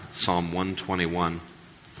Psalm 121.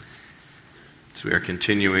 So we are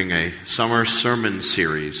continuing a summer sermon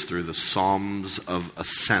series through the Psalms of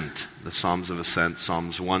Ascent. The Psalms of Ascent,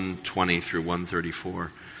 Psalms 120 through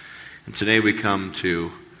 134. And today we come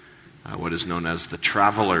to what is known as the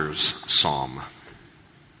Traveler's Psalm.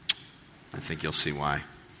 I think you'll see why.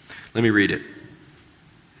 Let me read it.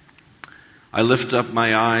 I lift up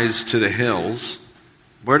my eyes to the hills.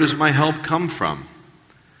 Where does my help come from?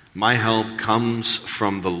 My help comes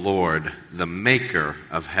from the Lord, the maker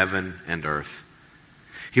of heaven and earth.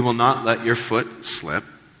 He will not let your foot slip.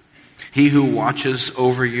 He who watches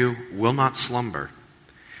over you will not slumber.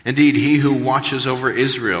 Indeed, he who watches over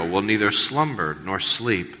Israel will neither slumber nor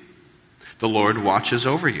sleep. The Lord watches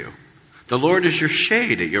over you. The Lord is your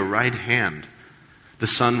shade at your right hand. The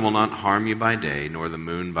sun will not harm you by day, nor the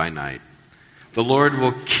moon by night. The Lord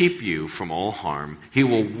will keep you from all harm. He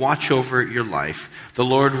will watch over your life. The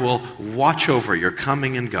Lord will watch over your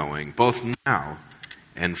coming and going, both now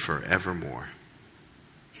and forevermore.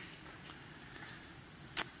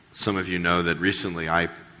 Some of you know that recently I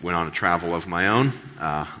went on a travel of my own.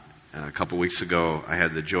 A couple weeks ago, I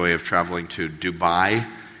had the joy of traveling to Dubai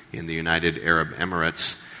in the United Arab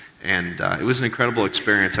Emirates. And it was an incredible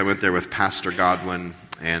experience. I went there with Pastor Godwin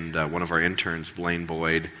and one of our interns, Blaine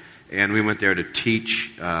Boyd. And we went there to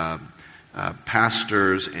teach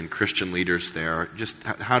pastors and Christian leaders there just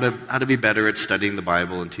how to be better at studying the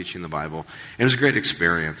Bible and teaching the Bible. And it was a great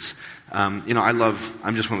experience. I'm just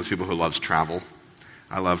one of those people who loves travel.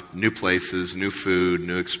 I love new places, new food,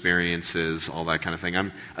 new experiences, all that kind of thing.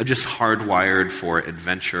 I'm just hardwired for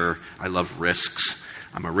adventure. I love risks.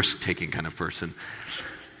 I'm a risk-taking kind of person.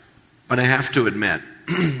 But I have to admit,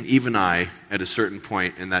 even I, at a certain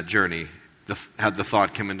point in that journey, had the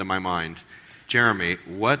thought come into my mind, Jeramie,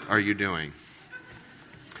 what are you doing?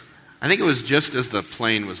 I think it was just as the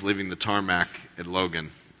plane was leaving the tarmac at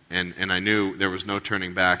Logan, and I knew there was no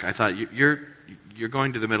turning back. I thought, you're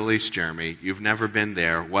going to the Middle East, Jeramie. You've never been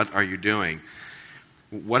there. What are you doing?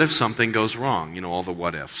 What if something goes wrong? You know, all the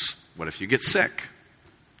what ifs. What if you get sick?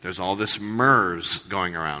 There's all this MERS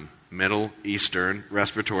going around. Middle Eastern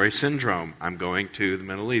Respiratory Syndrome. I'm going to the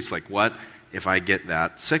Middle East. Like, what if I get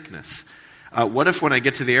that sickness? What if when I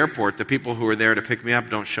get to the airport, the people who are there to pick me up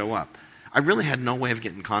don't show up? I really had no way of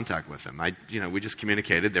getting in contact with them. We just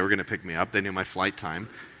communicated. They were going to pick me up. They knew my flight time.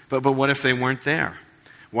 But what if they weren't there?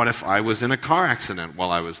 What if I was in a car accident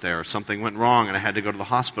while I was there? Something went wrong and I had to go to the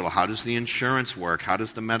hospital. How does the insurance work? How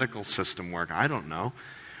does the medical system work? I don't know.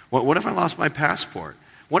 What if I lost my passport?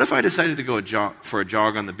 What if I decided to go for a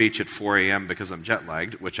jog on the beach at 4 a.m. because I'm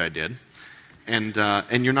jet-lagged, which I did, and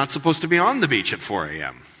you're not supposed to be on the beach at 4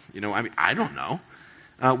 a.m.? I don't know.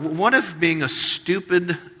 What if, being a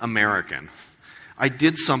stupid American, I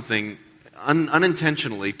did something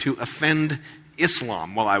unintentionally to offend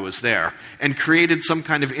Islam while I was there and created some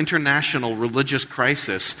kind of international religious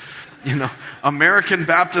crisis? American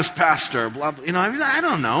Baptist pastor, blah, blah. I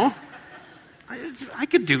don't know. I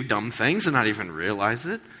could do dumb things and not even realize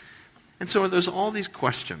it. And so there's all these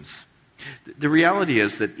questions. The reality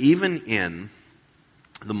is that even in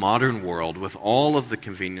the modern world, with all of the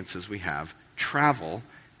conveniences we have, travel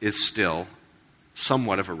is still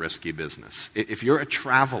somewhat of a risky business. If you're a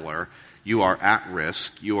traveler, you are at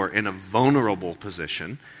risk. You are in a vulnerable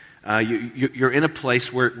position. You're in a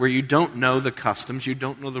place where you don't know the customs, you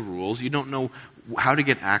don't know the rules, you don't know how to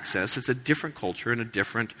get access. It's a different culture in a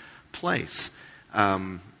different place.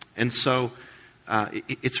 And so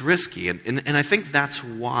it's risky. And I think that's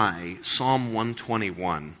why Psalm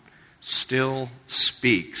 121 still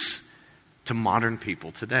speaks to modern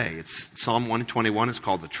people today. Psalm 121 is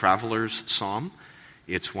called the Traveler's Psalm.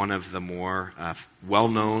 It's one of the more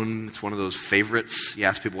well-known, it's one of those favorites. You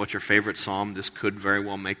ask people, what's your favorite psalm? This could very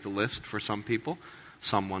well make the list for some people,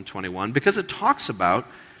 Psalm 121, because it talks about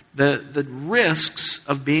the risks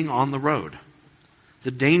of being on the road, the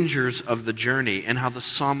dangers of the journey, and how the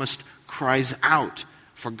psalmist cries out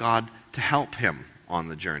for God to help him on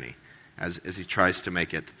the journey as he tries to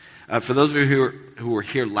make it. For those of you who were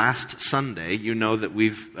here last Sunday, you know that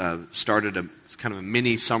we've started a kind of a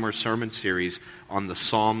mini summer sermon series on the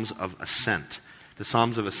Psalms of Ascent. The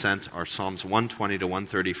Psalms of Ascent are Psalms 120 to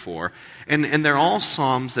 134, and they're all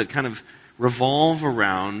psalms that kind of revolve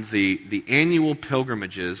around the annual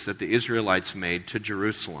pilgrimages that the Israelites made to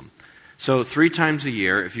Jerusalem. So 3 times a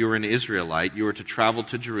year, if you were an Israelite, you were to travel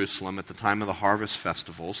to Jerusalem at the time of the harvest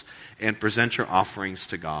festivals and present your offerings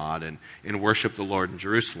to God and worship the Lord in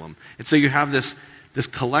Jerusalem. And so you have this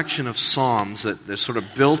collection of psalms that they're sort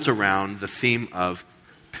of built around the theme of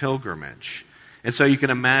pilgrimage. And so you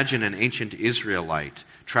can imagine an ancient Israelite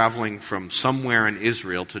traveling from somewhere in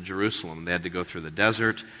Israel to Jerusalem. They had to go through the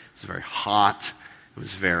desert. It was very hot. It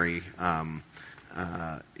was very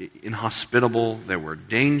inhospitable. There were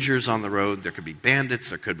dangers on the road. There could be bandits.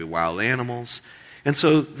 There could be wild animals. And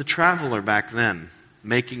so the traveler back then,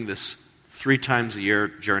 making this 3 times a year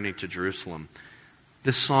journey to Jerusalem,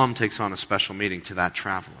 this psalm takes on a special meaning to that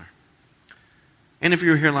traveler. And if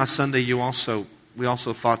you were here last Sunday, we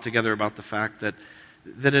also thought together about the fact that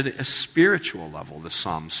at a spiritual level, the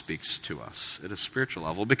psalm speaks to us. At a spiritual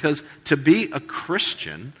level, because to be a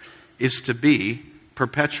Christian is to be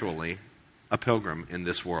perpetually a pilgrim in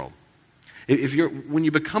this world. When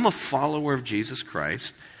you become a follower of Jesus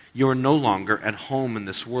Christ, you are no longer at home in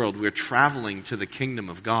this world. We're traveling to the kingdom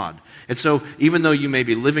of God. And so even though you may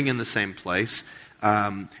be living in the same place,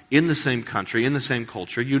 in the same country, in the same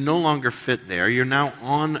culture, you no longer fit there. You're now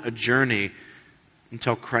on a journey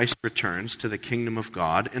until Christ returns to the kingdom of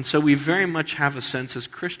God. And so we very much have a sense as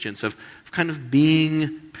Christians of kind of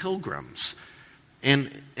being pilgrims.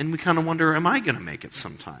 And we kind of wonder, am I going to make it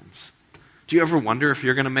sometimes? Do you ever wonder if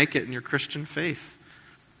you're going to make it in your Christian faith?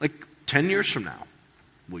 Like 10 years from now,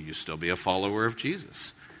 will you still be a follower of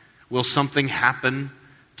Jesus? Will something happen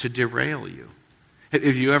to derail you?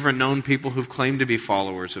 Have you ever known people who've claimed to be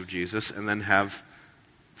followers of Jesus and then have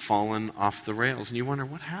fallen off the rails? And you wonder,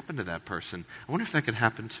 what happened to that person? I wonder if that could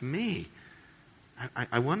happen to me.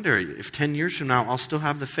 I wonder if 10 years from now I'll still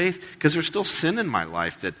have the faith, because there's still sin in my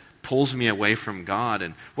life that pulls me away from God.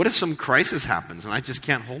 And what if some crisis happens and I just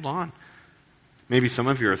can't hold on? Maybe some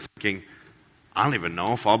of you are thinking, I don't even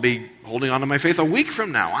know if I'll be holding on to my faith a week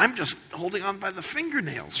from now. I'm just holding on by the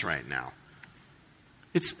fingernails right now.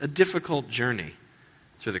 It's a difficult journey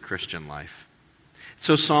through the Christian life.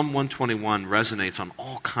 So Psalm 121 resonates on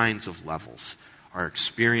all kinds of levels. Our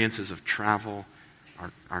experiences of travel,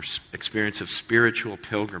 our experience of spiritual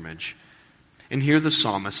pilgrimage. And here the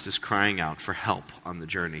psalmist is crying out for help on the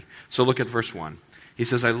journey. So look at verse 1. He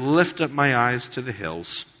says, I lift up my eyes to the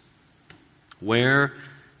hills. Where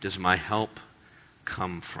does my help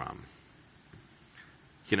come from?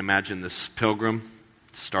 You can imagine this pilgrim,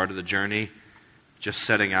 start of the journey, just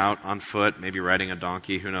setting out on foot, maybe riding a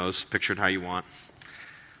donkey, who knows, picture it how you want.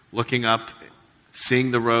 Looking up,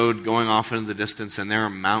 seeing the road going off into the distance, and there are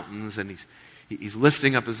mountains, and he's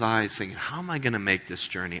lifting up his eyes, thinking, how am I going to make this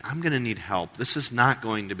journey? I'm going to need help. This is not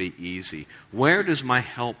going to be easy. Where does my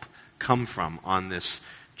help come from on this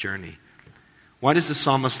journey? Why does the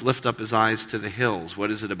psalmist lift up his eyes to the hills?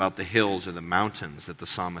 What is it about the hills or the mountains that the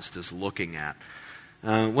psalmist is looking at?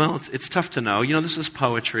 Well, it's tough to know. You know, this is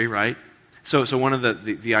poetry, right? So one of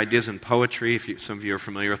the ideas in poetry, some of you are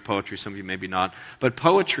familiar with poetry, some of you maybe not, but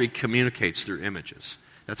poetry communicates through images.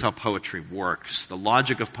 That's how poetry works. The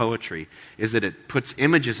logic of poetry is that it puts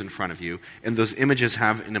images in front of you, and those images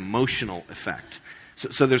have an emotional effect.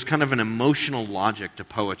 So there's kind of an emotional logic to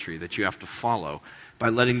poetry that you have to follow by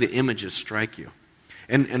letting the images strike you.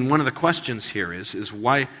 And one of the questions here is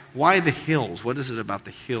why the hills? What is it about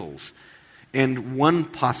the hills? And one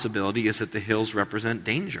possibility is that the hills represent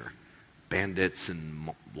danger. Bandits and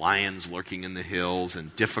lions lurking in the hills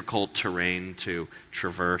and difficult terrain to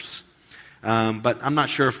traverse. But I'm not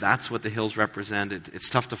sure if that's what the hills represent. It's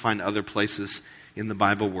tough to find other places in the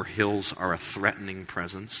Bible where hills are a threatening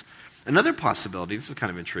presence. Another possibility, this is kind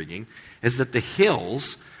of intriguing, is that the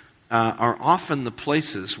hills are often the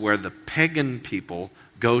places where the pagan people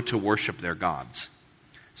go to worship their gods.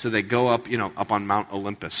 So they go up, up on Mount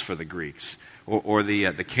Olympus for the Greeks, or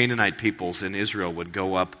the Canaanite peoples in Israel would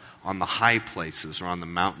go up on the high places or on the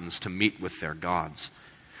mountains to meet with their gods.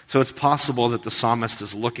 So it's possible that the psalmist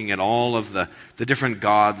is looking at all of the different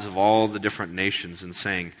gods of all the different nations and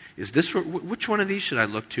saying, which one of these should I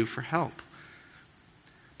look to for help?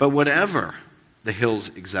 But whatever the hills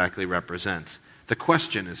exactly represent, the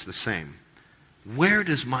question is the same. Where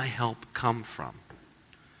does my help come from?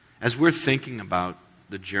 As we're thinking about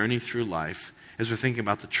the journey through life, as we're thinking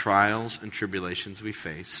about the trials and tribulations we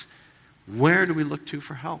face, where do we look to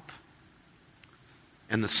for help?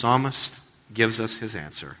 And the psalmist gives us his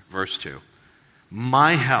answer. Verse 2.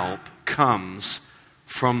 My help comes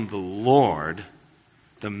from the Lord,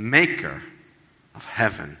 the maker of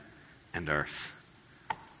heaven and earth.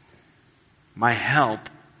 My help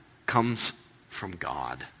comes from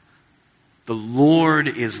God. The Lord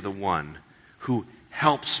is the one who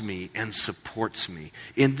helps me and supports me.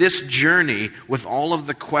 In this journey, with all of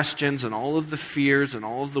the questions and all of the fears and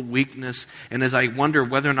all of the weakness, and as I wonder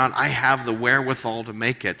whether or not I have the wherewithal to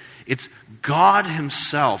make it, it's God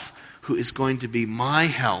himself who is going to be my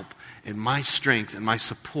help and my strength and my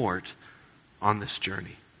support on this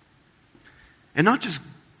journey. And not just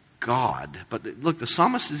God, but look, the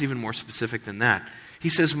psalmist is even more specific than that. He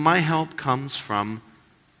says, my help comes from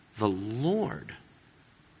the Lord.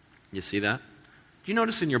 You see that? Do you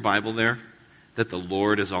notice in your Bible there that the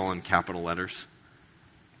Lord is all in capital letters?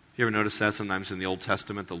 You ever notice that sometimes in the Old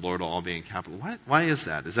Testament, the Lord will all be in capital? Why is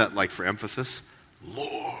that? Is that like for emphasis?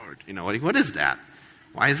 Lord. You know, what is that?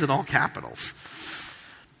 Why is it all capitals?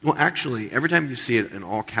 Well, actually, every time you see it in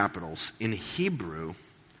all capitals, in Hebrew,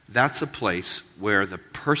 that's a place where the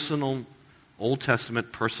personal, Old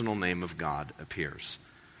Testament personal name of God appears.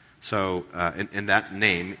 So, and that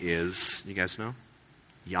name is, you guys know?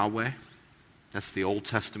 Yahweh. That's the Old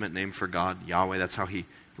Testament name for God, Yahweh. That's how he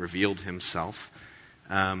revealed himself.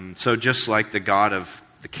 So just like the God of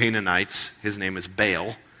the Canaanites, his name is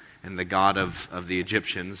Baal, and the God of the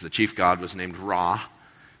Egyptians, the chief god, was named Ra.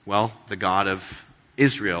 Well, the God of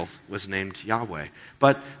Israel was named Yahweh.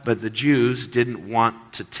 But the Jews didn't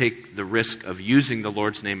want to take the risk of using the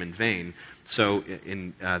Lord's name in vain, so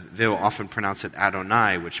they'll often pronounce it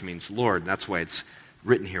Adonai, which means Lord. That's why it's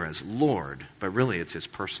written here as Lord, but really it's his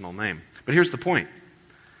personal name. But here's the point.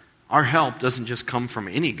 Our help doesn't just come from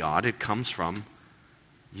any God, it comes from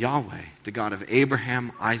Yahweh, the God of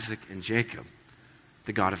Abraham, Isaac, and Jacob,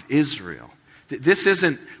 the God of Israel. This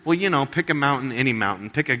isn't, well, pick a mountain, any mountain,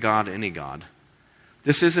 pick a God, any God.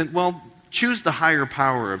 This isn't, well, choose the higher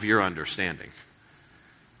power of your understanding.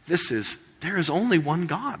 There is only one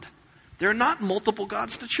God. There are not multiple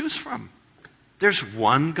gods to choose from. There's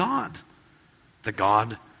one God, the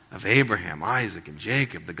God of Abraham, Isaac, and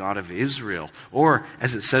Jacob, the God of Israel. Or,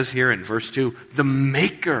 as it says here in verse 2, the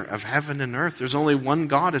maker of heaven and earth. There's only one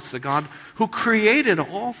God. It's the God who created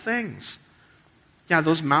all things. Yeah,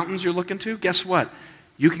 those mountains you're looking to, guess what?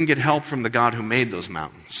 You can get help from the God who made those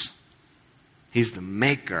mountains. He's the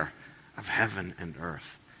maker of heaven and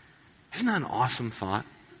earth. Isn't that an awesome thought?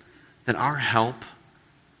 That our help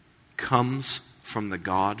comes from the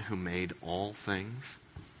God who made all things?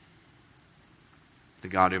 The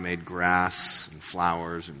God who made grass and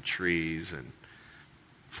flowers and trees and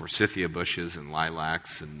forsythia bushes and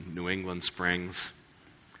lilacs and New England springs.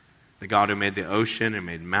 The God who made the ocean and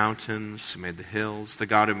made mountains, who made the hills. The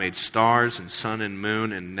God who made stars and sun and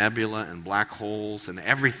moon and nebula and black holes and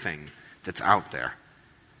everything that's out there.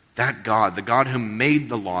 That God, the God who made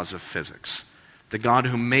the laws of physics. The God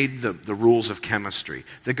who made the rules of chemistry.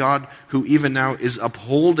 The God who even now is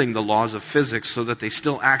upholding the laws of physics so that they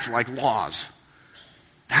still act like laws.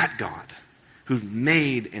 That God who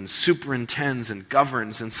made and superintends and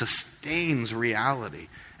governs and sustains reality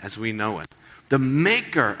as we know it. The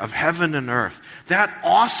maker of heaven and earth. That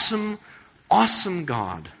awesome, awesome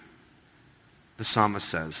God, the psalmist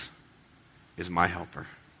says, is my helper.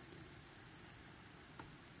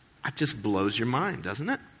 That just blows your mind, doesn't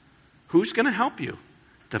it? Who's going to help you?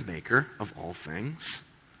 The maker of all things.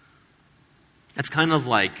 It's kind of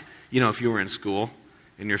like, if you were in school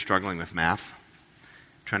and you're struggling with math,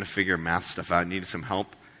 trying to figure math stuff out, needed some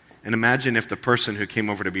help. And imagine if the person who came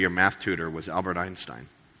over to be your math tutor was Albert Einstein.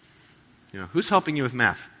 Who's helping you with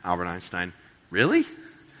math? Albert Einstein. Really?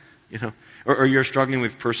 Or you're struggling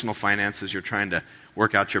with personal finances, you're trying to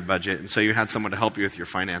work out your budget, and so you had someone to help you with your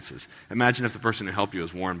finances. Imagine if the person who helped you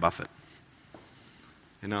was Warren Buffett.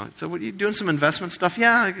 So what, are you doing some investment stuff?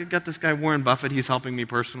 Yeah, I got this guy Warren Buffett, he's helping me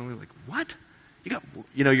personally. Like, what?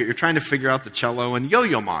 You're trying to figure out the cello, and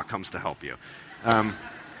Yo-Yo Ma comes to help you.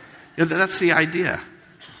 That's the idea.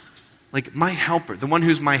 Like, my helper, the one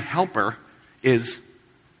who's my helper is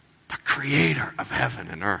the creator of heaven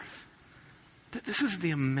and earth. This is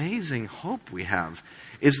the amazing hope we have,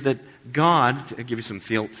 is that God, to give you some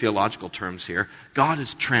theological terms here, God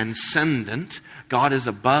is transcendent. God is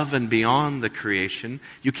above and beyond the creation.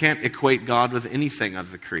 You can't equate God with anything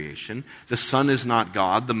of the creation. The sun is not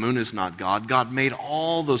God. The moon is not God. God made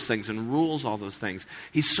all those things and rules all those things.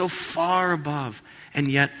 He's so far above. And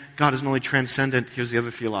yet, God is not only transcendent, here's the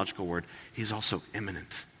other theological word, he's also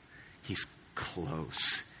immanent. He's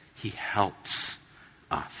close. He helps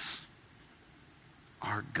us.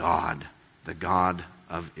 Our God, the God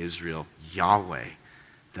of Israel, Yahweh,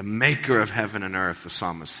 the maker of heaven and earth, the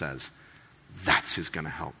psalmist says, that's who's going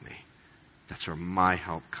to help me. That's where my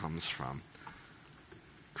help comes from.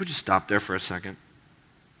 Could you stop there for a second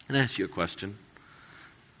and ask you a question?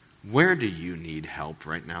 Where do you need help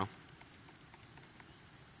right now?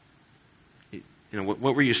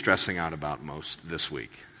 What were you stressing out about most this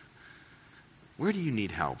week? Where do you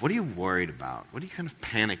need help? What are you worried about? What are you kind of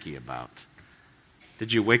panicky about?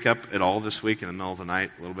 Did you wake up at all this week in the middle of the night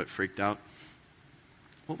a little bit freaked out?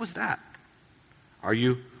 What was that? Are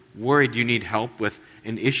you worried you need help with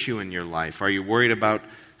an issue in your life? Are you worried about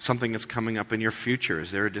something that's coming up in your future?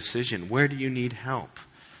 Is there a decision? Where do you need help?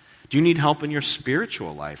 Do you need help in your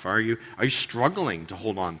spiritual life? Are you struggling to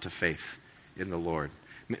hold on to faith in the Lord?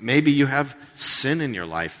 Maybe you have sin in your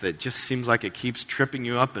life that just seems like it keeps tripping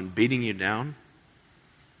you up and beating you down.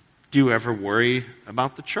 Do you ever worry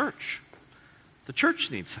about the church? The church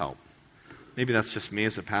needs help. Maybe that's just me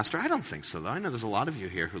as a pastor. I don't think so, though. I know there's a lot of you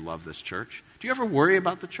here who love this church. Do you ever worry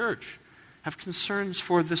about the church? Have concerns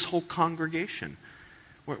for this whole congregation?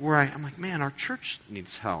 Where I'm like, man, our church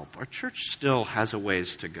needs help. Our church still has a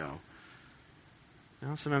ways to go.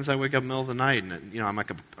 Sometimes I wake up in the middle of the night and, I'm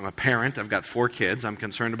a parent. I've got 4 kids. I'm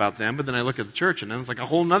concerned about them. But then I look at the church and then it's like a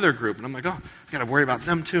whole other group. And I'm like, I've got to worry about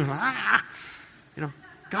them too. And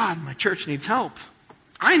God, my church needs help.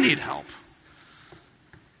 I need help.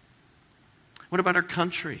 What about our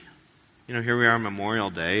country? Here we are on Memorial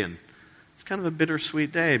Day, and it's kind of a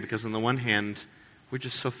bittersweet day because on the one hand, we're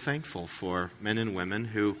just so thankful for men and women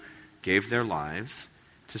who gave their lives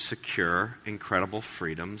to secure incredible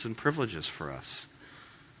freedoms and privileges for us.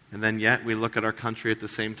 And then yet we look at our country at the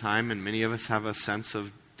same time, and many of us have a sense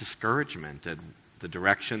of discouragement at the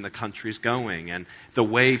direction the country's going and the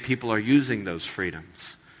way people are using those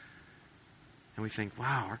freedoms. And we think,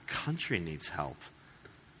 wow, our country needs help.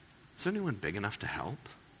 Is there anyone big enough to help?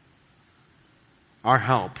 Our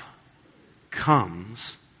help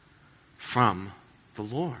comes from the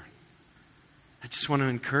Lord. I just want to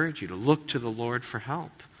encourage you to look to the Lord for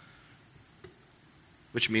help,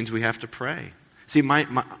 which means we have to pray. See, my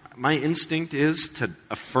instinct is to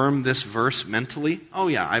affirm this verse mentally. Oh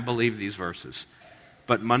yeah, I believe these verses.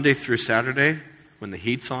 But Monday through Saturday, when the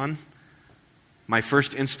heat's on, my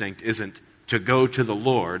first instinct isn't to go to the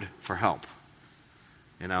Lord for help.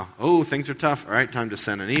 Things are tough. All right, time to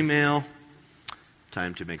send an email,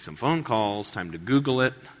 time to make some phone calls, time to Google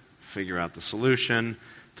it, figure out the solution,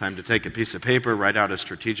 time to take a piece of paper, write out a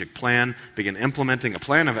strategic plan, begin implementing a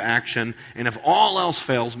plan of action, and if all else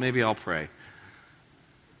fails, maybe I'll pray.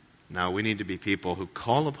 No, we need to be people who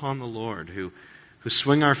call upon the Lord, who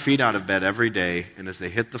swing our feet out of bed every day, and as they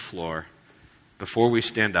hit the floor, before we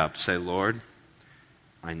stand up, say, Lord,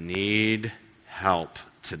 I need help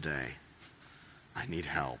today. I need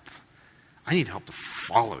help. I need help to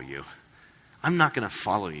follow you. I'm not going to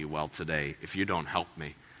follow you well today if you don't help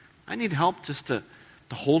me. I need help just to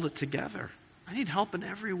hold it together. I need help in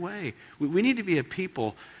every way. We need to be a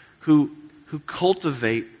people who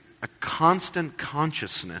cultivate a constant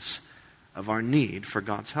consciousness of our need for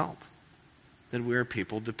God's help. That we're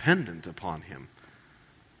people dependent upon Him.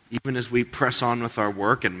 Even as we press on with our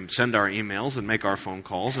work and send our emails and make our phone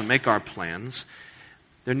calls and make our plans,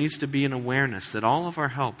 there needs to be an awareness that all of our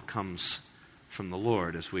help comes from the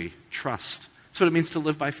Lord as we trust. That's what it means to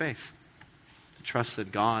live by faith. To trust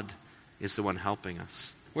that God is the one helping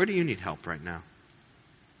us. Where do you need help right now?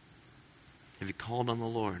 Have you called on the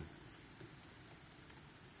Lord?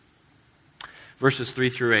 Verses 3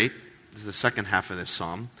 through 8 is the second half of this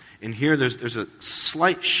psalm. And here there's a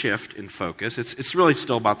slight shift in focus. It's really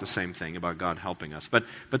still about the same thing, about God helping us. But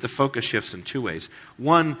the focus shifts in 2 ways.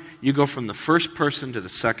 One, you go from the first person to the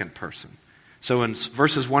second person. So in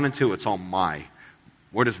verses 1 and 2, it's all my.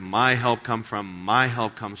 Where does my help come from? My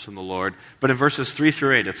help comes from the Lord. But in verses 3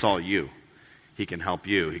 through 8, it's all you. He can help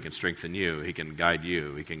you. He can strengthen you. He can guide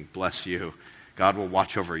you. He can bless you. God will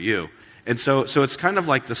watch over you. And so it's kind of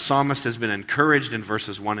like the psalmist has been encouraged in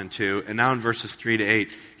verses 1 and 2, and now in verses 3 to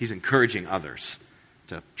 8, he's encouraging others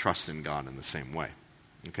to trust in God in the same way.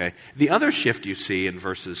 Okay? The other shift you see in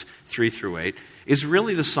verses 3 through 8 is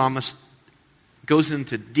really the psalmist goes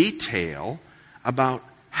into detail about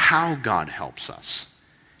how God helps us.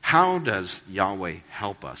 How does Yahweh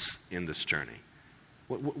help us in this journey?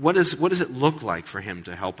 What does it look like for Him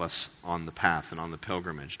to help us on the path and on the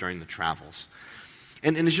pilgrimage during the travels?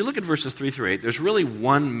 And as you look at verses 3 through 8, there's really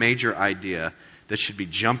one major idea that should be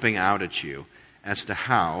jumping out at you as to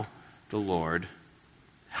how the Lord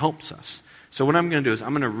helps us. So what I'm going to do is I'm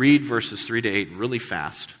going to read verses 3 to 8 really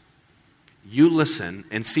fast. You listen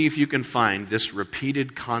and see if you can find this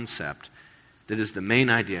repeated concept that is the main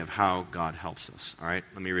idea of how God helps us. All right?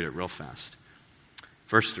 Let me read it real fast.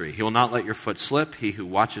 Verse 3, He will not let your foot slip. He who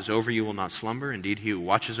watches over you will not slumber. Indeed, He who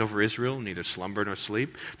watches over Israel will neither slumber nor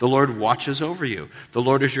sleep. The Lord watches over you. The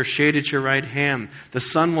Lord is your shade at your right hand. The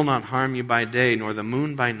sun will not harm you by day, nor the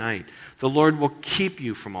moon by night. The Lord will keep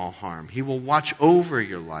you from all harm. He will watch over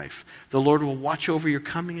your life. The Lord will watch over your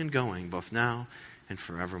coming and going, both now and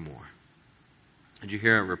forevermore. Did you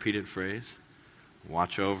hear a repeated phrase?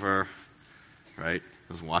 Watch over, right? It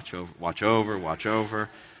was watch over, watch over, watch over.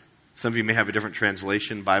 Some of you may have a different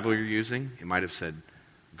translation Bible you're using. It might have said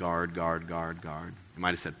guard, guard, guard, guard. It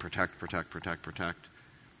might have said protect, protect, protect, protect.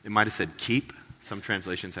 It might have said keep. Some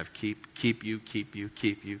translations have keep you, keep you,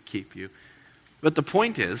 keep you, keep you. But the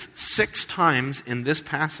point is, 6 times in this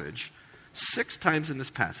passage,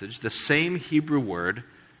 the same Hebrew word,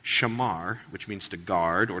 shamar, which means to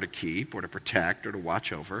guard or to keep or to protect or to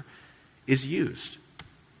watch over, is used.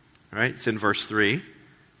 All right? It's in verse 3.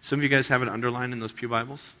 Some of you guys have it underlined in those pew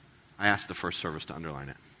Bibles. I asked the first service to underline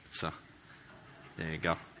it. So, there you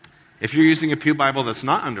go. If you're using a pew Bible that's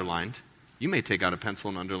not underlined, you may take out a pencil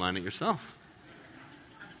and underline it yourself.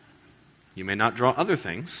 You may not draw other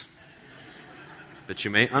things, but you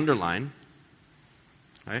may underline,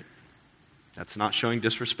 right? That's not showing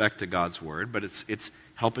disrespect to God's word, but it's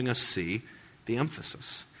helping us see the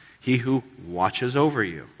emphasis. He who watches over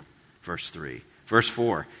you, verse 3. Verse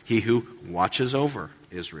 4, he who watches over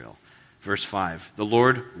Israel. Verse 5, the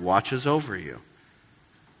Lord watches over you.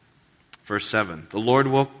 Verse 7, the Lord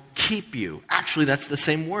will keep you. Actually, that's the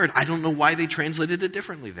same word. I don't know why they translated it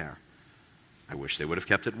differently there. I wish they would have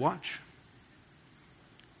kept it watch.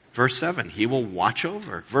 Verse 7, he will watch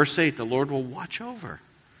over. Verse 8, the Lord will watch over.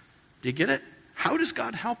 Do you get it? How does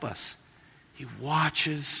God help us? He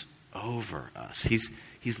watches over us.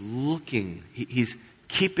 He's looking. He's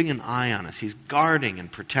keeping an eye on us. He's guarding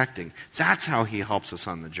and protecting. That's how he helps us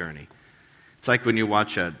on the journey. It's like when you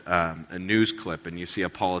watch a news clip and you see a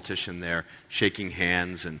politician there shaking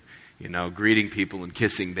hands and, greeting people and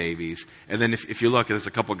kissing babies. And then if you look, there's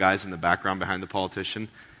a couple guys in the background behind the politician,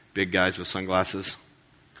 big guys with sunglasses.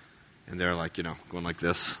 And they're like, going like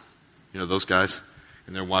this. Those guys.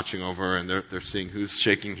 And they're watching over and they're seeing who's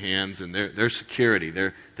shaking hands and their security.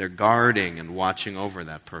 They're guarding and watching over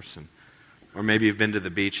that person. Or maybe you've been to the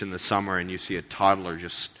beach in the summer and you see a toddler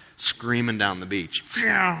just screaming down the beach.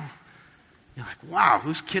 You're like, wow,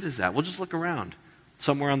 whose kid is that? Well, just look around.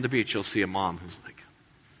 Somewhere on the beach you'll see a mom who's like,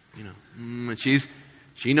 and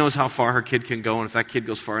she knows how far her kid can go, and if that kid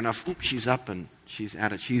goes far enough, she's up and she's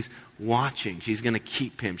at it. She's watching. She's going to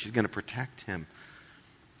keep him. She's going to protect him.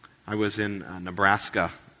 I was in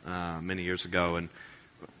Nebraska many years ago and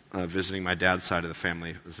visiting my dad's side of the family.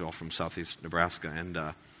 It was all from southeast Nebraska.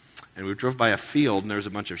 And we drove by a field, and there was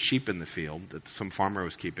a bunch of sheep in the field that some farmer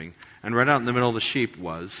was keeping. And right out in the middle of the sheep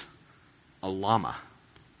was a llama.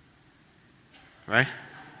 Right?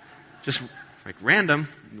 Just like random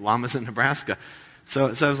llamas in Nebraska. So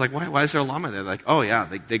I was like, why is there a llama there? Like, oh yeah,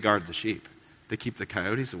 they guard the sheep. They keep the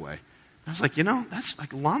coyotes away. And I was like, that's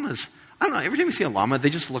like llamas. I don't know, every time you see a llama,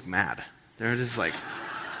 they just look mad. They're just like,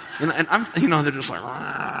 and I'm, they're just like,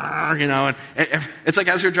 and it's like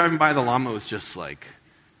as you're driving by, the llama was just like,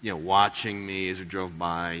 watching me as we drove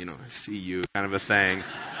by, I see you, kind of a thing.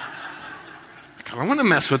 I don't want to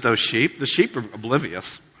mess with those sheep. The sheep are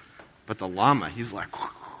oblivious. But the llama, he's like,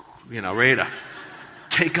 ready to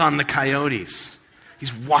take on the coyotes.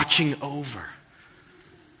 He's watching over.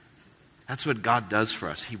 That's what God does for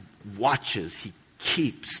us. He watches, he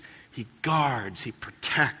keeps, he guards, he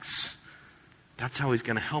protects. That's how he's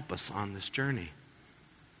going to help us on this journey.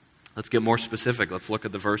 Let's get more specific. Let's look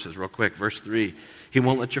at the verses real quick. Verse 3, he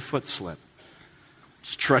won't let your foot slip.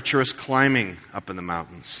 It's treacherous climbing up in the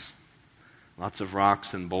mountains. Lots of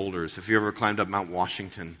rocks and boulders. If you ever climbed up Mount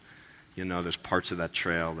Washington, there's parts of that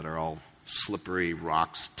trail that are all slippery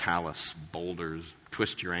rocks, talus, boulders,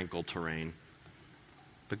 twist your ankle terrain.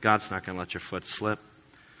 But God's not going to let your foot slip.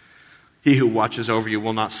 He who watches over you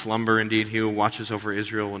will not slumber. Indeed, he who watches over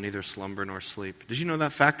Israel will neither slumber nor sleep. Did you know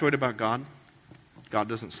that factoid about God? God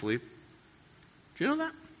doesn't sleep. Do you know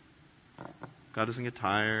that? God doesn't get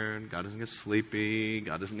tired. God doesn't get sleepy.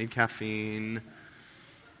 God doesn't need caffeine.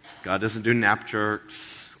 God doesn't do nap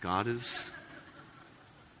jerks. God is,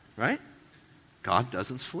 right? God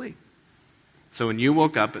doesn't sleep. So when you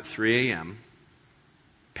woke up at 3 a.m.,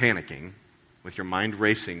 panicking, with your mind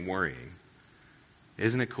racing, worrying,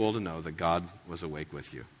 isn't it cool to know that God was awake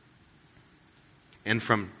with you? And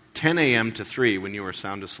from 10 a.m. to 3, when you were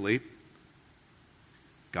sound asleep,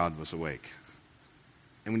 God was awake.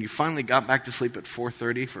 And when you finally got back to sleep at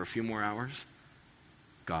 4:30 for a few more hours,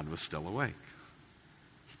 God was still awake.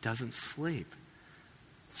 He doesn't sleep.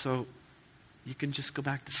 So you can just go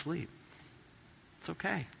back to sleep. It's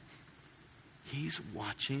okay. He's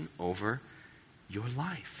watching over your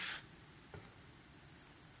life.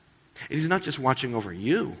 And he's not just watching over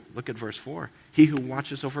you. Look at verse 4. He who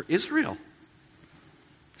watches over Israel.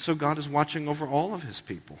 So God is watching over all of his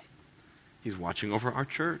people. He's watching over our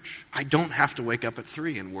church. I don't have to wake up at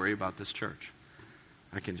 3 and worry about this church.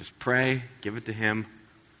 I can just pray, give it to him,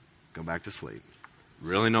 go back to sleep.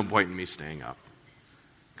 Really no point in me staying up.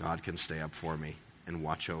 God can stay up for me and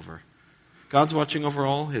watch over. God's watching over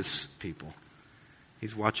all his people.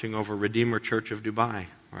 He's watching over Redeemer Church of Dubai,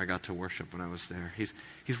 where I got to worship when I was there.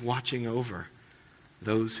 He's watching over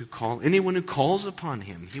anyone who calls upon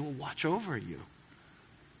him, he will watch over you.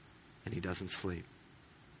 And he doesn't sleep.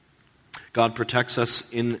 God protects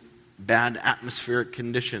us in bad atmospheric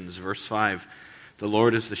conditions. Verse 5, the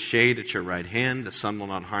Lord is the shade at your right hand. The sun will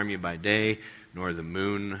not harm you by day, nor the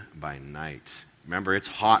moon by night. Remember, it's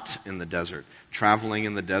hot in the desert. Traveling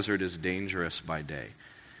in the desert is dangerous by day.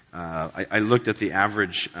 I looked at the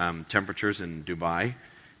average temperatures in Dubai,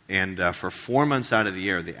 and for 4 months out of the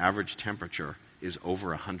year, the average temperature is over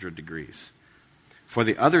 100 degrees. For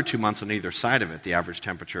the other 2 months on either side of it, the average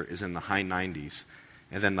temperature is in the high 90s.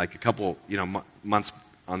 And then like a couple months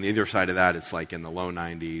on the other side of that, it's like in the low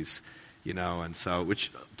 90s, and so,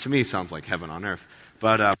 which to me sounds like heaven on earth.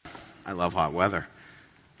 But I love hot weather.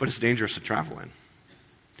 But it's dangerous to travel in.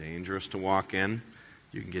 Dangerous to walk in.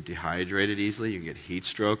 You can get dehydrated easily. You can get heat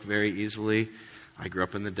stroke very easily. I grew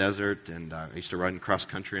up in the desert, and I used to run cross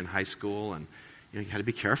country in high school, and you had to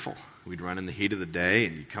be careful. We'd run in the heat of the day,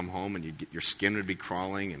 and you'd come home, and your skin would be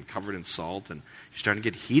crawling and covered in salt, and you're starting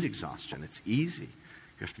to get heat exhaustion. It's easy.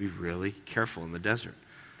 You have to be really careful in the desert.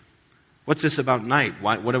 What's this about night?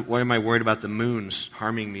 Why am I worried about the moons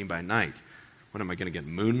harming me by night? What, am I going to get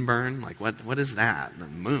moonburn? Like, what is that? The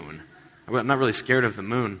moon? I'm not really scared of the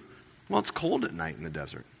moon. Well, it's cold at night in the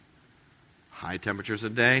desert. High temperatures a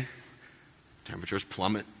day. Temperatures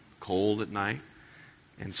plummet, cold at night.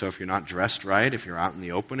 And so if you're not dressed right, if you're out in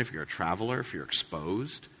the open, if you're a traveler, if you're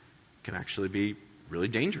exposed, it can actually be really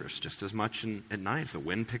dangerous just as much at night. If the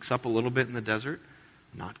wind picks up a little bit in the desert,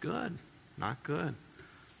 not good. Not good.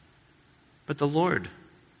 But the Lord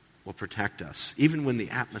will protect us, even when the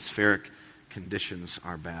atmospheric conditions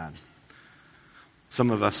are bad.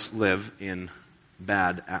 Some of us live in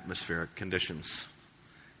bad atmospheric conditions.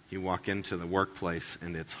 You walk into the workplace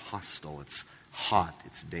and it's hostile, it's hot,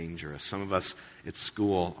 it's dangerous. Some of us at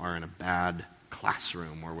school are in a bad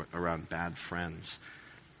classroom or around bad friends.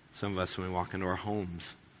 Some of us, when we walk into our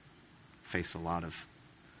homes, face a lot of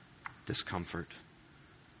discomfort.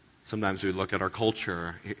 Sometimes we look at our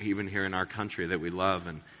culture, even here in our country that we love,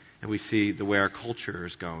 and we see the way our culture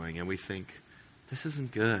is going, and we think, this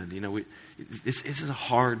isn't good. This is a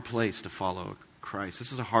hard place to follow Christ.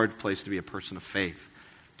 This is a hard place to be a person of faith.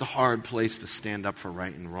 It's a hard place to stand up for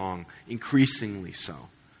right and wrong, increasingly so.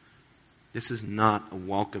 This is not a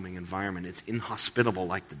welcoming environment. It's inhospitable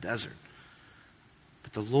like the desert.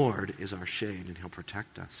 But the Lord is our shade, and he'll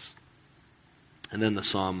protect us. And then the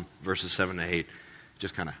psalm, verses 7 to 8,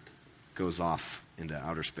 just kind of goes off into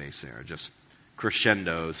outer space there. Just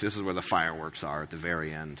crescendos. This is where the fireworks are at the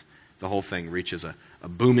very end. The whole thing reaches a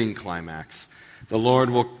booming climax. The Lord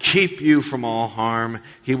will keep you from all harm.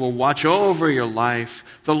 He will watch over your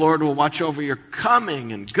life. The Lord will watch over your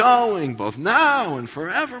coming and going, both now and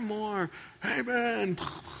forevermore. Amen.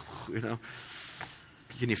 Can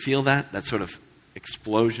you feel that? That sort of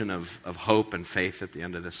explosion of hope and faith at the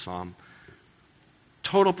end of this psalm.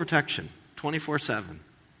 Total protection, 24/7,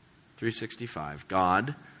 365.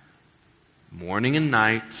 God, morning and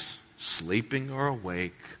night, sleeping or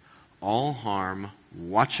awake, all harm,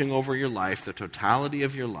 watching over your life, the totality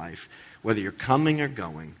of your life, whether you're coming or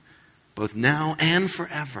going, both now and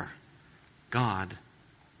forever. God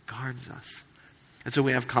guards us. And so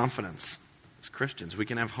we have confidence as Christians. We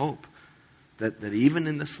can have hope that even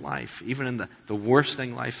in this life, even in the worst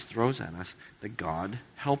thing life throws at us, that God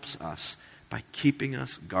helps us by keeping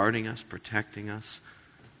us, guarding us, protecting us.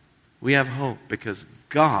 We have hope because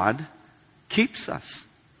God keeps us.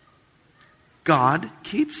 God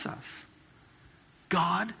keeps us.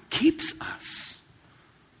 God keeps us.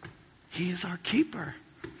 He is our keeper.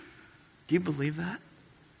 Do you believe that?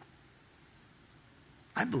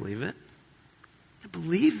 I believe it. I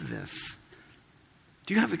believe this.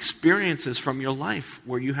 Do you have experiences from your life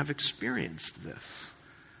where you have experienced this?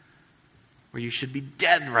 Where you should be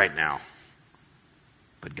dead right now,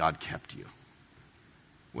 but God kept you.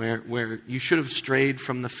 Where you should have strayed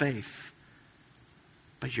from the faith,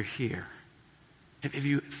 but you're here. Have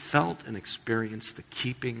you felt and experienced the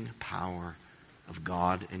keeping power of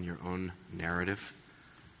God in your own narrative?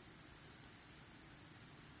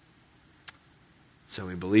 So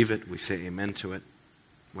we believe it. We say amen to it.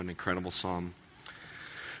 What an incredible psalm.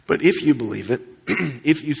 But if you believe it,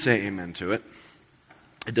 if you say amen to it,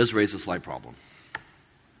 it does raise a slight problem.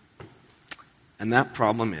 And that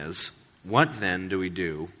problem is, what then do we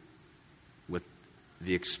do with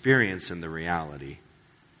the experience and the reality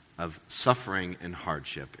of suffering and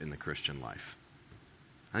hardship in the Christian life?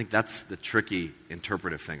 I think that's the tricky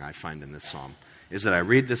interpretive thing I find in this psalm, is that I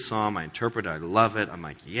read this psalm, I interpret it, I love it, I'm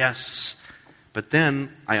like, yes. But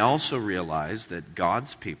then I also realize that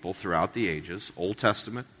God's people throughout the ages, Old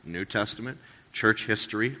Testament, New Testament, church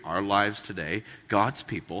history, our lives today, God's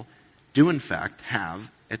people do in fact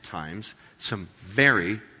have, at times, some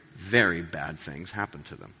very, very bad things happen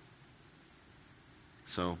to them.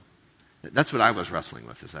 So that's what I was wrestling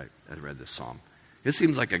with as I read this psalm. It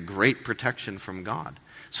seems like a great protection from God.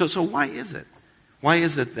 So why is it? Why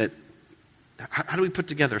is it that, how do we put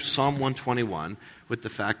together Psalm 121 with the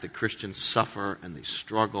fact that Christians suffer and they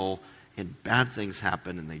struggle and bad things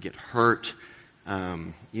happen and they get hurt?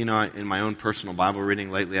 In my own personal Bible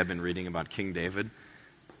reading lately, I've been reading about King David,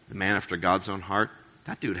 the man after God's own heart.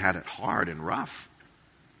 That dude had it hard and rough.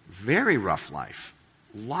 Very rough life.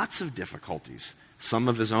 Lots of difficulties. Some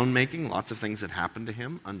of his own making, lots of things that happened to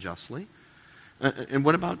him unjustly. And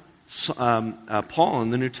what about Paul in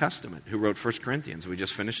the New Testament, who wrote 1 Corinthians? We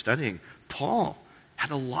just finished studying. Paul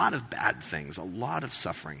had a lot of bad things, a lot of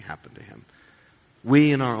suffering happened to him.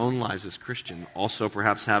 We in our own lives as Christians also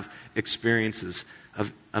perhaps have experiences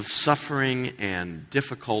of suffering and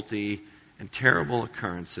difficulty and terrible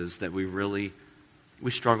occurrences that we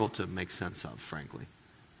struggle to make sense of, frankly.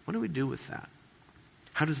 What do we do with that?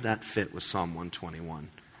 How does that fit with Psalm 121?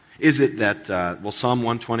 Is it that, Psalm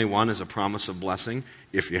 121 is a promise of blessing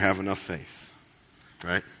if you have enough faith,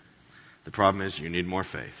 right? The problem is you need more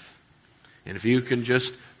faith. And if you can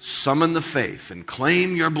just summon the faith and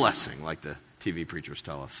claim your blessing, like the TV preachers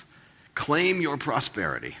tell us, claim your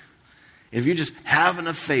prosperity. If you just have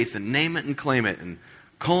enough faith and name it and claim it and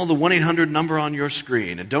call the 1-800 number on your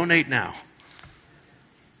screen and donate now,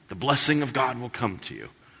 the blessing of God will come to you.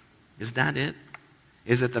 Is that it?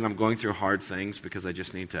 Is it that I'm going through hard things because I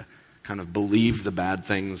just need to kind of believe the bad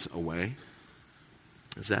things away?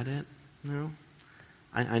 Is that it? No.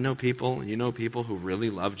 I know people, you know people who really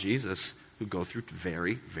love Jesus who go through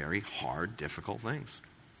very, very hard, difficult things.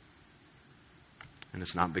 And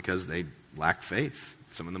it's not because they lack faith.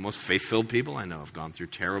 Some of the most faith-filled people I know have gone through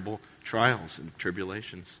terrible trials and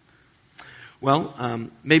tribulations. Well,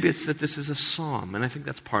 maybe it's that this is a psalm, and I think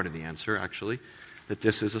that's part of the answer, actually. That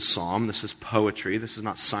this is a psalm, this is poetry, this is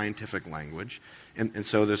not scientific language. And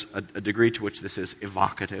so there's a degree to which this is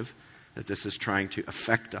evocative, that this is trying to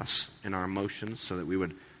affect us in our emotions so that we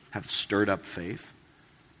would have stirred up faith.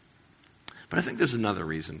 But I think there's another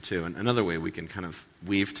reason too, and another way we can kind of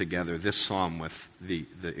weave together this psalm with the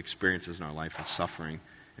experiences in our life of suffering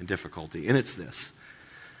and difficulty, and it's this.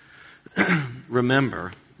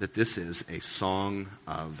 Remember that this is a song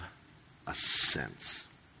of ascents.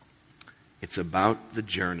 It's about the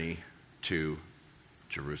journey to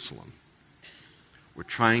Jerusalem. We're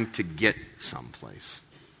trying to get someplace.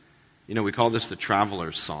 You know, we call this the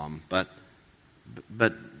traveler's psalm, but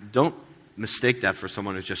don't mistake that for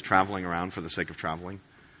someone who's just traveling around for the sake of traveling.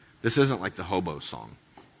 This isn't like the hobo song.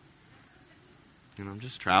 You know, I'm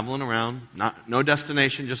just traveling around, no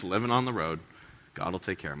destination, just living on the road. God will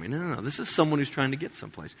take care of me. No. This is someone who's trying to get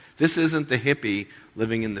someplace. This isn't the hippie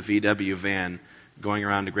living in the VW van going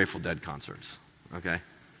around to Grateful Dead concerts, okay?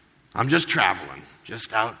 I'm just traveling,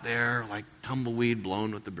 just out there like tumbleweed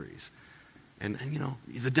blown with the breeze. And you know,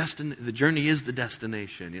 the journey is the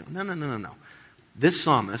destination. You know, no. This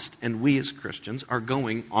psalmist and we as Christians are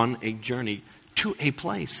going on a journey to a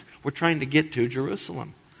place. We're trying to get to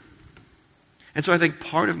Jerusalem. And so I think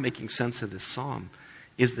part of making sense of this psalm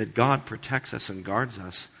is that God protects us and guards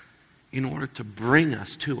us in order to bring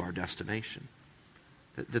us to our destination.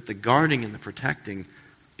 That the guarding and the protecting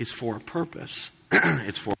is for a purpose.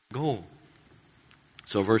 It's for a goal.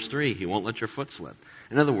 So verse 3, he won't let your foot slip.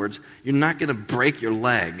 In other words, you're not going to break your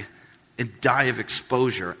leg and die of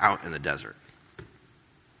exposure out in the desert.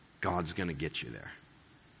 God's going to get you there.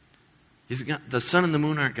 The sun and the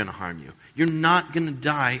moon aren't going to harm you. You're not going to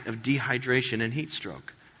die of dehydration and heat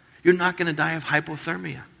stroke. You're not going to die of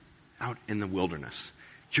hypothermia out in the wilderness.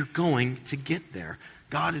 You're going to get there.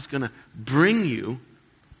 God is going to bring you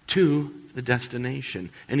to the destination,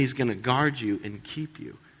 and he's going to guard you and keep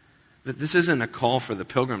you. That this isn't a call for the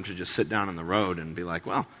pilgrim to just sit down on the road and be like,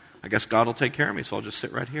 well, I guess God will take care of me, so I'll just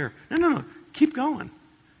sit right here. No. Keep going.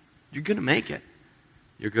 You're going to make it.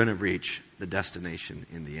 You're going to reach the destination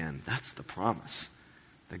in the end. That's the promise.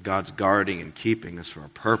 That God's guarding and keeping us for a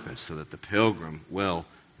purpose so that the pilgrim will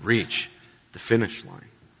reach the finish line.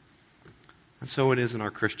 And so it is in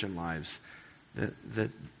our Christian lives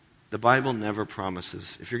that the Bible never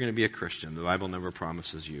promises, if you're going to be a Christian, the Bible never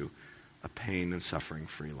promises you a pain and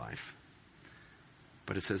suffering-free life.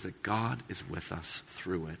 But it says that God is with us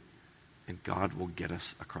through it, and God will get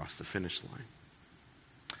us across the finish line.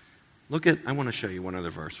 I want to show you one other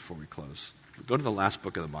verse before we close. Go to the last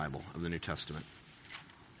book of the Bible, of the New Testament,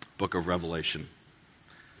 book of Revelation.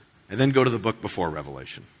 And then go to the book before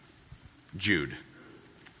Revelation, Jude.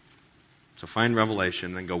 So find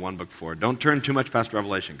Revelation, then go one book forward. Don't turn too much past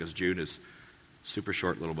Revelation, because Jude is a super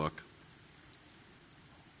short little book.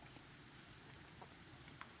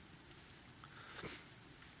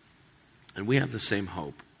 And we have the same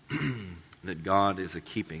hope that God is a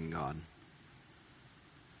keeping God.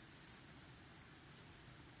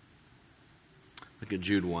 Look at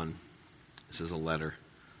Jude 1. This is a letter.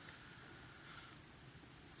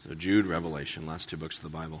 So Jude, Revelation, last two books of the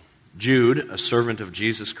Bible. Jude, a servant of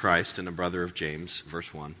Jesus Christ and a brother of James,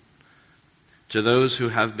 verse 1. To those who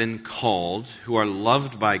have been called, who are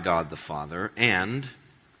loved by God the Father, and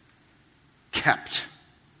kept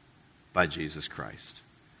by Jesus Christ.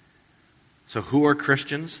 So who are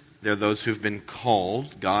Christians? They're those who've been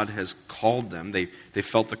called. God has called them. They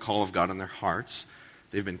felt the call of God in their hearts.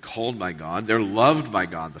 They've been called by God. They're loved by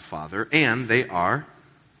God the Father. And they are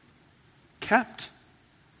kept.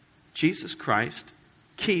 Jesus Christ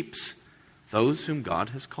keeps those whom God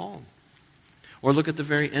has called. Or look at the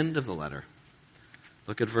very end of the letter.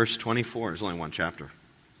 Look at verse 24. There's only one chapter.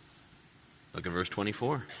 Look at verse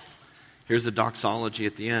 24. Here's the doxology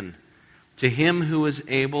at the end. To him who is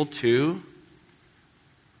able to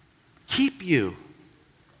keep you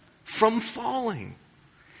from falling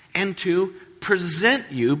and to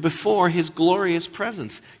present you before his glorious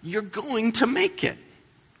presence. You're going to make it.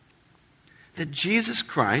 That Jesus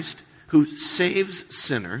Christ, who saves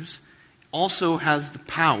sinners, also has the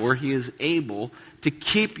power, he is able to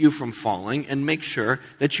keep you from falling and make sure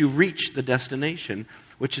that you reach the destination,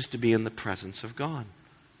 which is to be in the presence of God.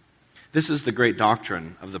 This is the great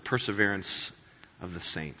doctrine of the perseverance of the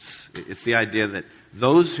saints. It's the idea that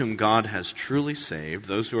those whom God has truly saved,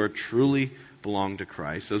 those who are truly belong to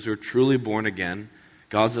Christ, those who are truly born again,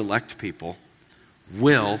 God's elect people,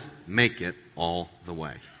 will make it all the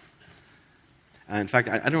way. In fact,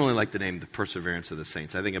 I don't really like the name the perseverance of the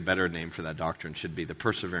saints. I think a better name for that doctrine should be the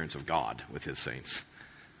perseverance of God with his saints.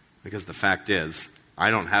 Because the fact is,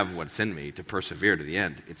 I don't have what's in me to persevere to the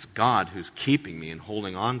end. It's God who's keeping me and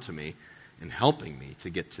holding on to me and helping me to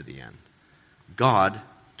get to the end. God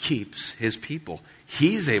keeps his people.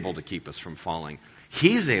 He's able to keep us from falling.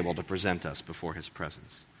 He's able to present us before his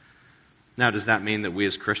presence. Now, does that mean that we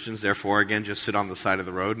as Christians, therefore, again, just sit on the side of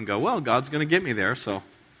the road and go, well, God's going to get me there, so,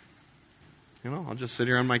 I'll just sit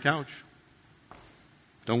here on my couch.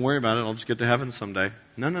 Don't worry about it. I'll just get to heaven someday.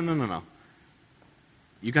 No.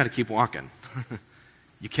 You got to keep walking.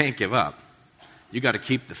 You can't give up. You got to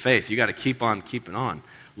keep the faith. You got to keep on keeping on.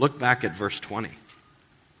 Look back at verse 20.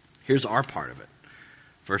 Here's our part of it.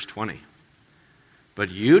 Verse 20.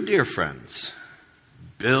 But you, dear friends,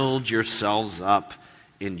 build yourselves up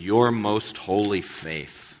in your most holy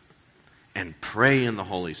faith and pray in the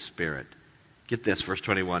Holy Spirit. Get this, verse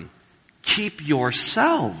 21. Keep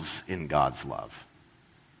yourselves in God's love.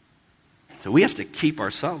 So we have to keep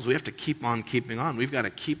ourselves. We have to keep on keeping on. We've got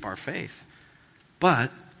to keep our faith.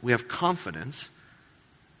 But we have confidence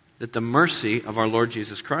that the mercy of our Lord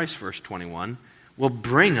Jesus Christ, verse 21, will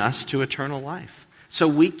bring us to eternal life. So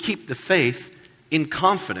we keep the faith in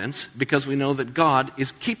confidence because we know that God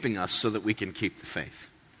is keeping us so that we can keep the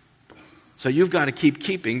faith. So you've got to keep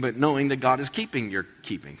keeping, but knowing that God is keeping your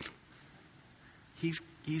keeping.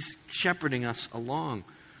 He's shepherding us along.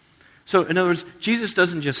 So in other words, Jesus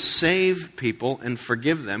doesn't just save people and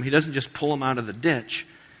forgive them. He doesn't just pull them out of the ditch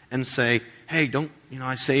and say, hey,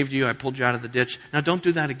 I saved you, I pulled you out of the ditch. Now don't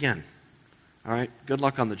do that again. All right? Good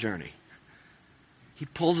luck on the journey. He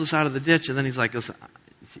pulls us out of the ditch and then he's like, listen,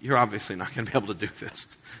 you're obviously not going to be able to do this.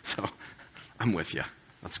 So I'm with you.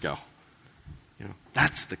 Let's go.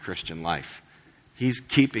 That's the Christian life. He's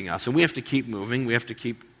keeping us. And we have to keep moving. We have to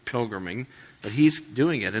keep pilgriming. But he's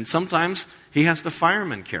doing it. And sometimes he has the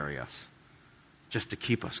firemen carry us just to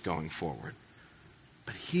keep us going forward.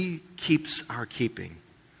 But he keeps our keeping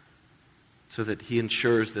so that he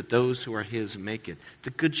ensures that those who are his make it.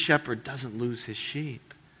 The good shepherd doesn't lose his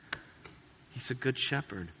sheep. He's a good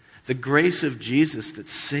shepherd. The grace of Jesus that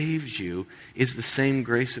saves you is the same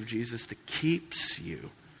grace of Jesus that keeps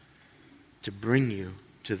you, to bring you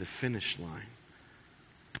to the finish line.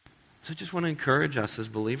 So I just want to encourage us as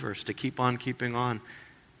believers to keep on keeping on.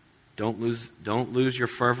 Don't lose your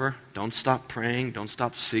fervor. Don't stop praying. Don't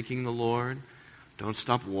stop seeking the Lord. Don't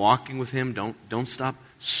stop walking with him. Don't stop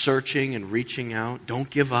searching and reaching out. Don't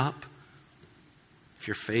give up. If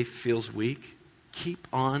your faith feels weak, keep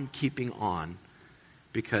on keeping on,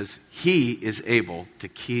 because he is able to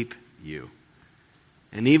keep you.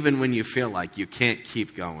 And even when you feel like you can't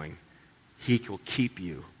keep going, he will keep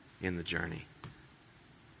you in the journey.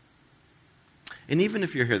 And even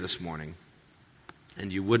if you're here this morning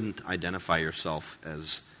and you wouldn't identify yourself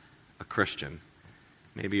as a Christian,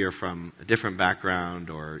 Maybe you're from a different background,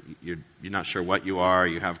 or you're not sure what you are,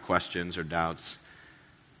 you have questions or doubts.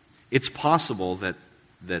 It's possible that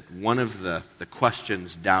one of the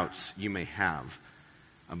questions, doubts you may have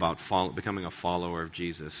about becoming a follower of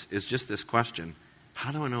Jesus is just this question: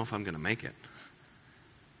 how do I know if I'm going to make it?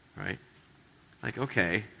 Right? Like,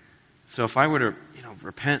 okay, so if I were to,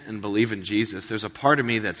 repent and believe in Jesus, there's a part of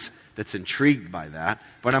me that's intrigued by that,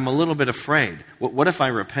 but I'm a little bit afraid. What if I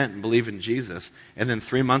repent and believe in Jesus, and then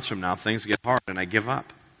 3 months from now things get hard and I give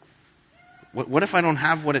up? What if I don't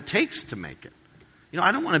have what it takes to make it?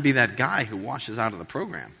 I don't want to be that guy who washes out of the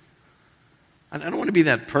program. I don't want to be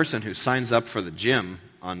that person who signs up for the gym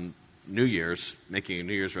on New Year's, making a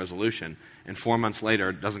New Year's resolution, and 4 months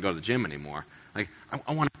later doesn't go to the gym anymore. Like,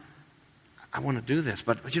 I want to do this,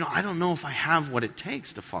 but I don't know if I have what it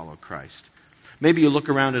takes to follow Christ. Maybe you look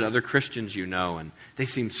around at other Christians and they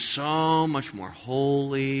seem so much more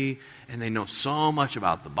holy, and they know so much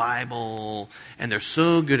about the Bible, and they're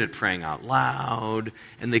so good at praying out loud,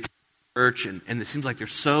 and they come to church, and it seems like they're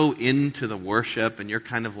so into the worship, and you're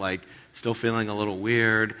kind of like still feeling a little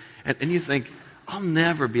weird, and you think, I'll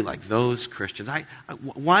never be like those Christians.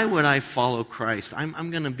 Why would I follow Christ?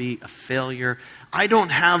 I'm going to be a failure. I don't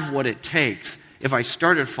have what it takes if I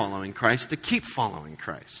started following Christ to keep following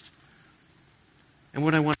Christ. And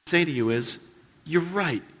what I want to say to you is, you're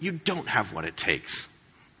right. You don't have what it takes.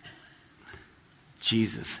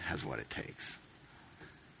 Jesus has what it takes.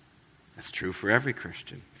 That's true for every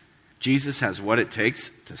Christian. Jesus has what it takes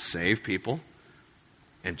to save people,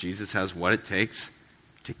 and Jesus has what it takes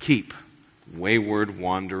to keep wayward,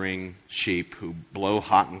 wandering sheep who blow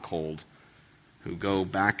hot and cold, who go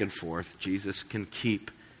back and forth. Jesus can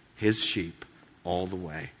keep his sheep all the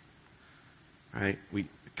way. Right? A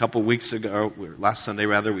couple weeks ago, last Sunday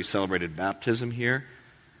rather, we celebrated baptism here.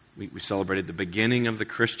 We celebrated the beginning of the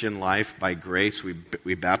Christian life by grace.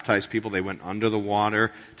 We baptized people. They went under the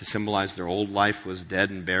water to symbolize their old life was dead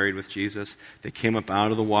and buried with Jesus. They came up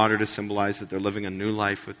out of the water to symbolize that they're living a new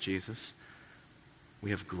life with Jesus. We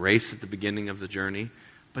have grace at the beginning of the journey.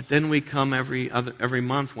 But then we come every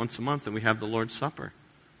month, once a month, and we have the Lord's Supper.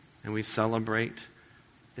 And we celebrate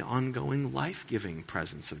the ongoing life-giving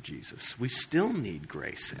presence of Jesus. We still need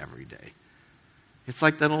grace every day. It's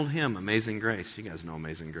like that old hymn, Amazing Grace. You guys know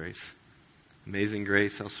Amazing Grace. Amazing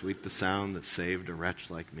grace, how sweet the sound that saved a wretch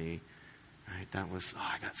like me. Right? That was,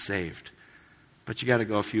 I got saved. But you got to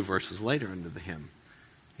go a few verses later into the hymn.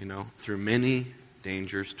 Through many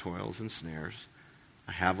dangers, toils, and snares,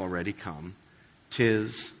 I have already come.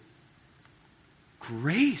 'Tis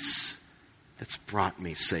grace that's brought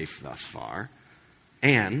me safe thus far,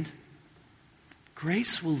 and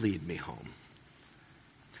grace will lead me home.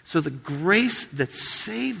 So the grace that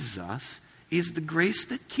saves us is the grace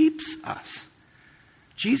that keeps us.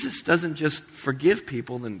 Jesus doesn't just forgive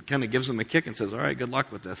people and kind of gives them a kick and says, all right, good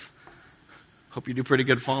luck with this. Hope you do pretty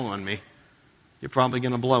good following me. You're probably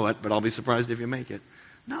going to blow it, but I'll be surprised if you make it.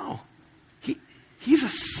 No. He's a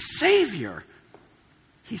Savior.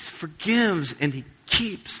 He forgives and he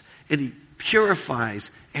keeps and he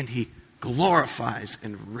purifies and he glorifies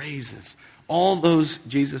and raises. All those,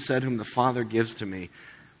 Jesus said, whom the Father gives to me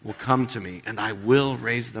will come to me and I will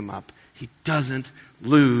raise them up. He doesn't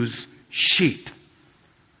lose sheep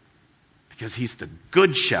because he's the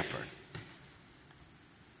good shepherd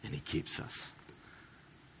and he keeps us.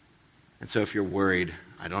 And so if you're worried,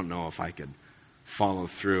 I don't know if I could follow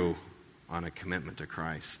through on a commitment to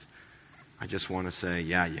Christ, I just want to say,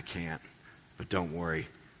 yeah, you can't. But don't worry,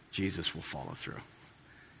 Jesus will follow through.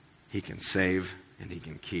 He can save and he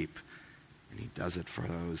can keep. And he does it for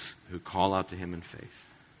those who call out to him in faith.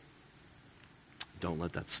 Don't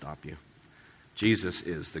let that stop you. Jesus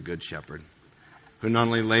is the good shepherd who not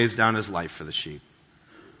only lays down his life for the sheep,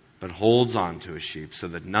 but holds on to his sheep so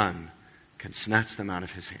that none can snatch them out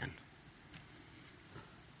of his hand.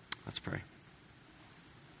 Let's pray.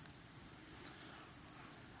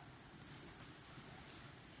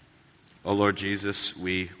 Oh Lord Jesus,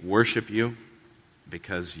 we worship you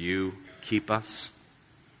because you keep us.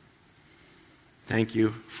 Thank you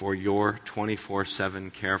for your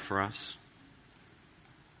 24/7 care for us.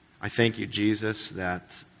 I thank you, Jesus,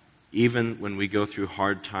 that even when we go through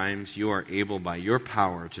hard times, you are able by your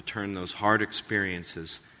power to turn those hard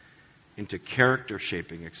experiences into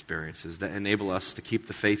character-shaping experiences that enable us to keep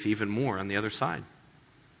the faith even more on the other side.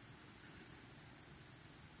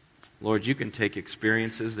 Lord, you can take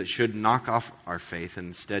experiences that should knock off our faith and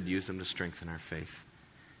instead use them to strengthen our faith.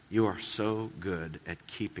 You are so good at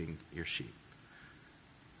keeping your sheep.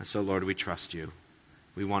 And so, Lord, we trust you.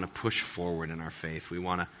 We want to push forward in our faith. We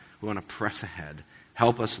want to press ahead.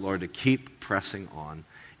 Help us, Lord, to keep pressing on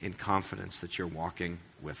in confidence that you're walking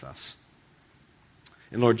with us.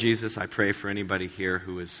 And Lord Jesus, I pray for anybody here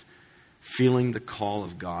who is feeling the call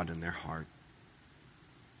of God in their heart,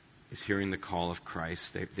 is hearing the call of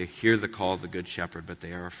Christ. They hear the call of the Good Shepherd, but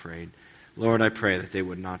they are afraid. Lord, I pray that they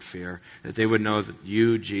would not fear, that they would know that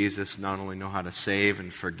you, Jesus, not only know how to save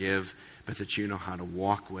and forgive, but that you know how to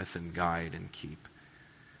walk with and guide and keep.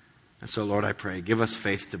 And so, Lord, I pray, give us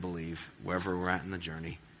faith to believe wherever we're at in the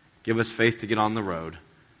journey. Give us faith to get on the road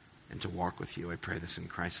and to walk with you. I pray this in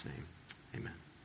Christ's name. Amen.